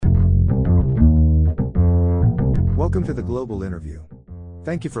Welcome to the Global Interview.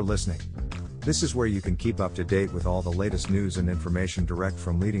 Thank you for listening. This is where you can keep up to date with all the latest news and information direct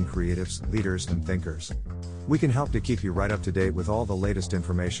from leading creatives, leaders, and thinkers. We can help to keep you right up to date with all the latest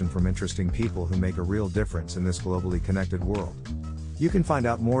information from interesting people who make a real difference in this globally connected world. You can find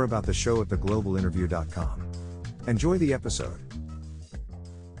out more about the show at theglobalinterview.com. Enjoy the episode.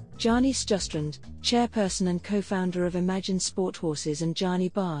 Janni Sjostrand, Chairperson and co-founder of Imagine Sporthorses and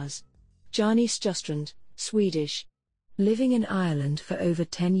Janni Bars. Janni Sjostrand, Swedish. Living in Ireland for over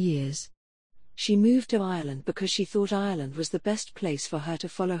 10 years. She moved to Ireland because she thought Ireland was the best place for her to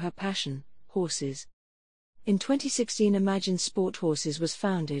follow her passion, horses. In 2016 Imagine Sporthorses was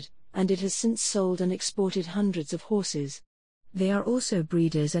founded, and it has since sold and exported hundreds of horses. They are also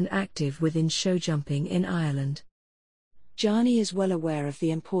breeders and active within showjumping in Ireland. Janni is well aware of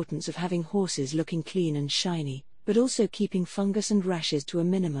the importance of having horses looking clean and shiny, but also keeping fungus and rashes to a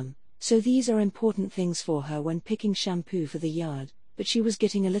minimum, so these are important things for her when picking shampoo for the yard, but she was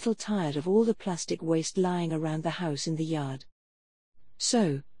getting a little tired of all the plastic waste lying around the house in the yard.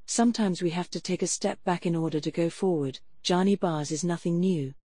 So, sometimes we have to take a step back in order to go forward. Janni Bars is nothing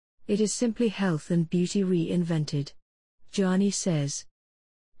new. It is simply health and beauty reinvented. Janni says,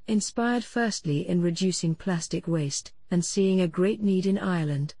 inspired firstly in reducing plastic waste, and seeing a great need in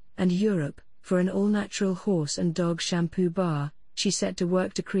Ireland and Europe for an all-natural horse and dog shampoo bar, she set to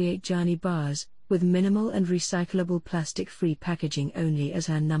work to create Janni Bars, with minimal and recyclable plastic-free packaging only as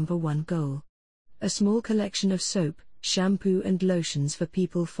her number one goal. A small collection of soap, shampoo and lotions for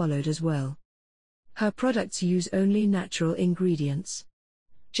people followed as well. Her products use only natural ingredients.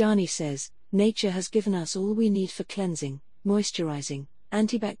 Janni says, nature has given us all we need for cleansing, moisturizing,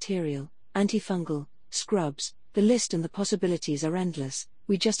 antibacterial, antifungal, scrubs, the list and the possibilities are endless,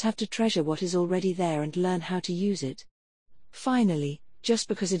 we just have to treasure what is already there and learn how to use it. Finally, just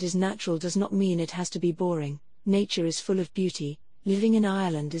because it is natural does not mean it has to be boring. Nature is full of beauty. Living in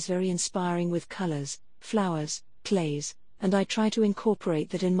Ireland is very inspiring with colors, flowers, clays, and I try to incorporate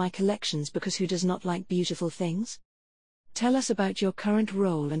that in my collections because who does not like beautiful things? Tell us about your current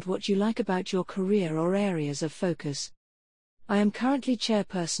role and what you like about your career or areas of focus. I am currently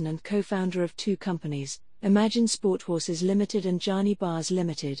chairperson and co-founder of two companies, Imagine Sporthorses Limited and Janni Bars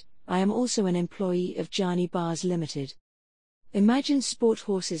Limited. I am also an employee of Janni Bars Limited. Imagine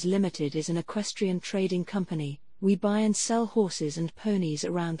Sporthorses Limited is an equestrian trading company. We buy and sell horses and ponies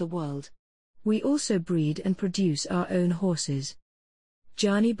around the world. We also breed and produce our own horses.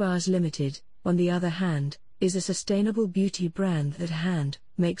 Janni Bars Limited, on the other hand, is a sustainable beauty brand that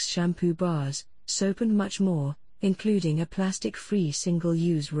makes shampoo bars, soap and much more, including a plastic-free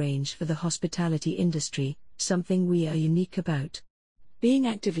single-use range for the hospitality industry, something we are unique about. Being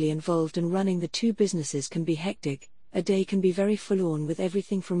actively involved in running the two businesses can be hectic. A day can be very full-on with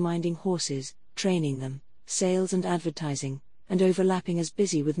everything from minding horses, training them, sales and advertising, and overlapping as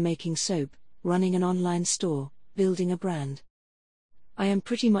busy with making soap, running an online store, building a brand. I am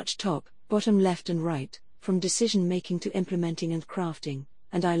pretty much top, bottom, left and right, from decision-making to implementing and crafting,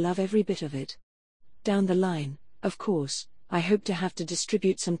 and I love every bit of it. Down the line, of course, I hope to have to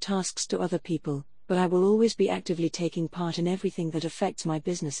distribute some tasks to other people, but I will always be actively taking part in everything that affects my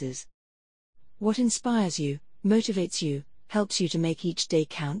businesses. What inspires you, motivates you, helps you to make each day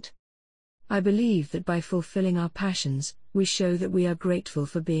count? I believe that by fulfilling our passions, we show that we are grateful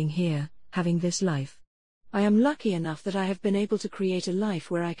for being here, having this life. I am lucky enough that I have been able to create a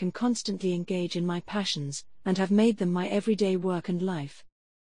life where I can constantly engage in my passions, and have made them my everyday work and life.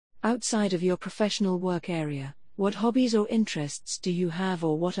 Outside of your professional work area, what hobbies or interests do you have,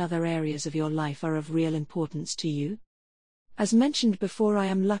 or what other areas of your life are of real importance to you? As mentioned before, I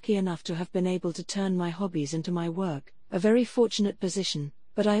am lucky enough to have been able to turn my hobbies into my work, a very fortunate position,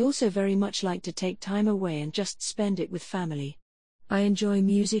 but I also very much like to take time away and just spend it with family. I enjoy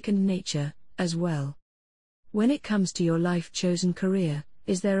music and nature, as well. When it comes to your life-chosen career,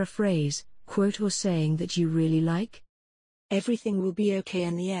 is there a phrase, quote or saying that you really like? Everything will be okay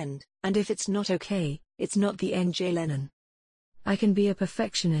in the end, and if it's not okay, it's not the end. Jay Lennon. I can be a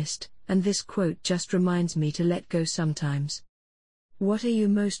perfectionist, and this quote just reminds me to let go sometimes. What are you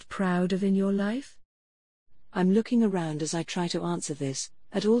most proud of in your life? I'm looking around as I try to answer this,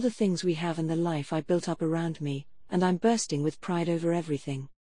 at all the things we have and the life I built up around me, and I'm bursting with pride over everything.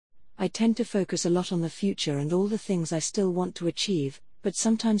 I tend to focus a lot on the future and all the things I still want to achieve, but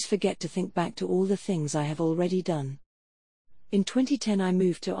sometimes forget to think back to all the things I have already done. In 2010 I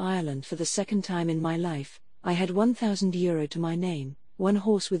moved to Ireland for the second time in my life. I had €1,000 to my name, one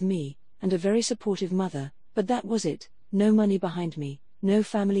horse with me, and a very supportive mother, but that was it. No money behind me, no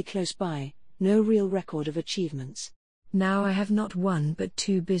family close by, no real record of achievements. Now I have not one but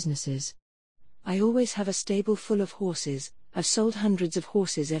two businesses. I always have a stable full of horses. I've sold hundreds of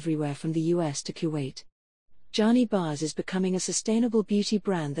horses everywhere from the US to Kuwait. Janni Bars is becoming a sustainable beauty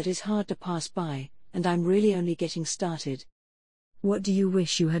brand that is hard to pass by, and I'm really only getting started. What do you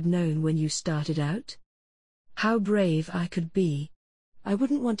wish you had known when you started out? How brave I could be. I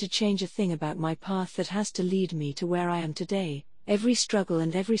wouldn't want to change a thing about my path that has to lead me to where I am today. Every struggle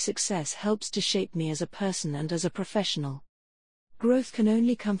and every success helps to shape me as a person and as a professional. Growth can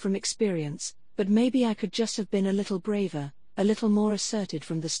only come from experience, but maybe I could just have been a little braver, a little more assertive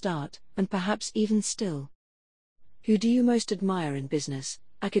from the start, and perhaps even still. Who do you most admire in business,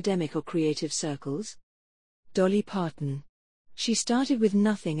 academic or creative circles? Dolly Parton. She started with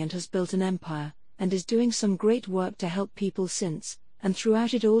nothing and has built an empire, and is doing some great work to help people since, and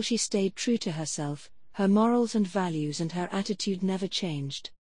throughout it all she stayed true to herself, her morals and values, and her attitude never changed.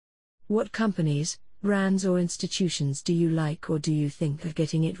 What companies, brands or institutions do you like or do you think are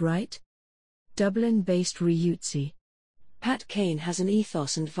getting it right? Dublin-based Ryutsi. Pat Kane has an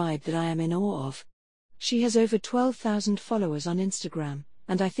ethos and vibe that I am in awe of. She has over 12,000 followers on Instagram,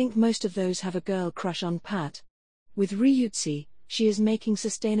 and I think most of those have a girl crush on Pat. With Ryutsi, she is making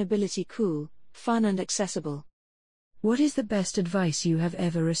sustainability cool, fun and accessible. What is the best advice you have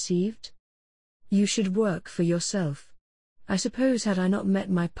ever received? You should work for yourself. I suppose had I not met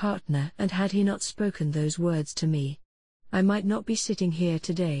my partner and had he not spoken those words to me, I might not be sitting here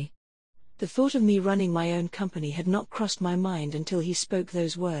today. The thought of me running my own company had not crossed my mind until he spoke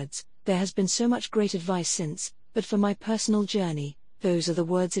those words. There has been so much great advice since, but for my personal journey, those are the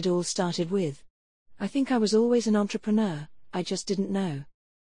words it all started with. I think I was always an entrepreneur, I just didn't know.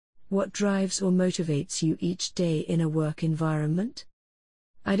 What drives or motivates you each day in a work environment?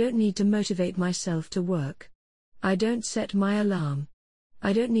 I don't need to motivate myself to work. I don't set my alarm.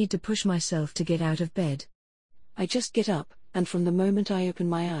 I don't need to push myself to get out of bed. I just get up, and from the moment I open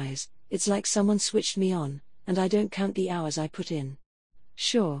my eyes, it's like someone switched me on, and I don't count the hours I put in.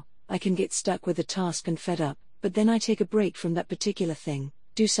 Sure, I can get stuck with a task and fed up, but then I take a break from that particular thing,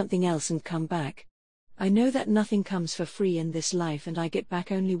 do something else and come back. I know that nothing comes for free in this life and I get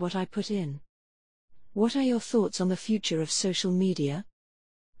back only what I put in. What are your thoughts on the future of social media?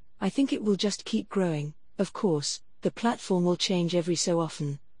 I think it will just keep growing. Of course, the platform will change every so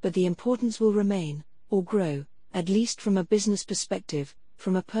often, but the importance will remain, or grow, at least from a business perspective.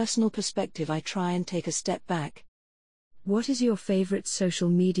 From a personal perspective, I try and take a step back. What is your favorite social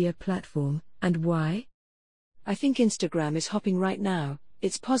media platform, and why? I think Instagram is hopping right now.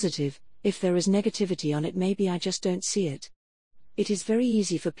 It's positive. If there is negativity on it, maybe I just don't see it. It is very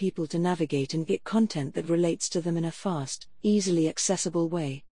easy for people to navigate and get content that relates to them in a fast, easily accessible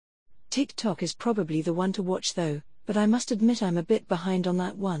way. TikTok is probably the one to watch though, but I must admit I'm a bit behind on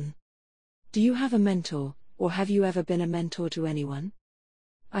that one. Do you have a mentor, or have you ever been a mentor to anyone?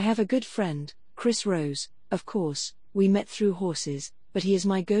 I have a good friend, Chris Rose, of course. We met through horses, but he is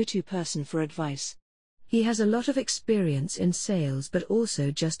my go-to person for advice. He has a lot of experience in sales but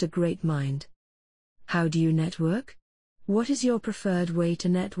also just a great mind. How do you network? What is your preferred way to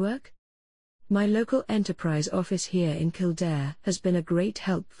network? My local enterprise office here in Kildare has been a great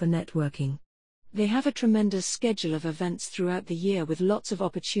help for networking. They have a tremendous schedule of events throughout the year with lots of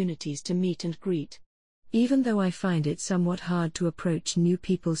opportunities to meet and greet. Even though I find it somewhat hard to approach new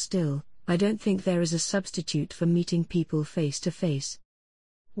people still, I don't think there is a substitute for meeting people face to face.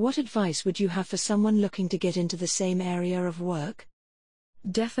 What advice would you have for someone looking to get into the same area of work?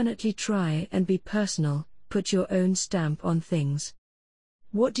 Definitely try and be personal, put your own stamp on things.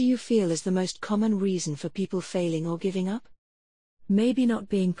 What do you feel is the most common reason for people failing or giving up? Maybe not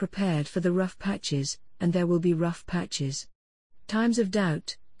being prepared for the rough patches, and there will be rough patches. Times of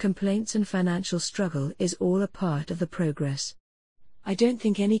doubt, complaints and financial struggle is all a part of the progress. I don't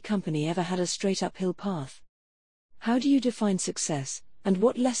think any company ever had a straight uphill path. How do you define success, and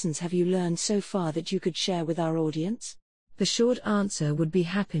what lessons have you learned so far that you could share with our audience? The short answer would be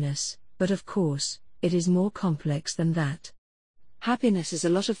happiness, but of course, it is more complex than that. Happiness is a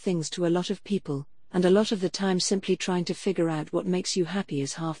lot of things to a lot of people, and a lot of the time simply trying to figure out what makes you happy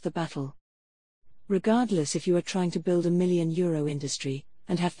is half the battle. Regardless if you are trying to build €1 million industry,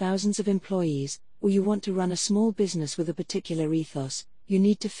 and have thousands of employees, or you want to run a small business with a particular ethos, you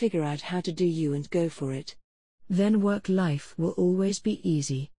need to figure out how to do you and go for it. Then work life will always be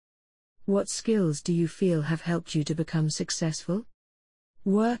easy. What skills do you feel have helped you to become successful?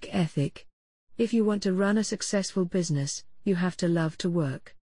 Work ethic. If you want to run a successful business, you have to love to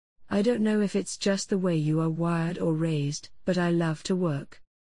work. I don't know if it's just the way you are wired or raised, but I love to work.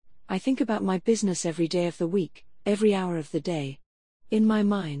 I think about my business every day of the week, every hour of the day. In my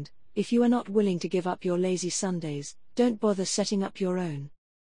mind, if you are not willing to give up your lazy Sundays, don't bother setting up your own.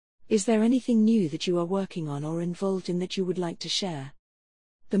 Is there anything new that you are working on or involved in that you would like to share?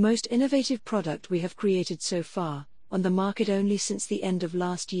 The most innovative product we have created so far, on the market only since the end of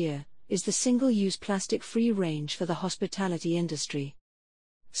last year, is the single-use plastic-free range for the hospitality industry.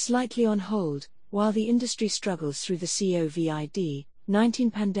 Slightly on hold, while the industry struggles through the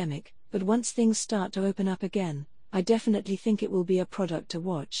COVID-19 pandemic, but once things start to open up again, I definitely think it will be a product to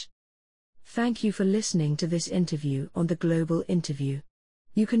watch. Thank you for listening to this interview on The Global Interview.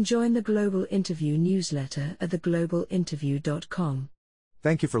 You can join the Global Interview newsletter at theglobalinterview.com.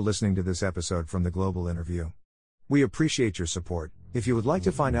 Thank you for listening to this episode from The Global Interview. We appreciate your support. If you would like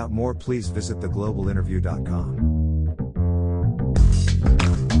to find out more, please visit theglobalinterview.com.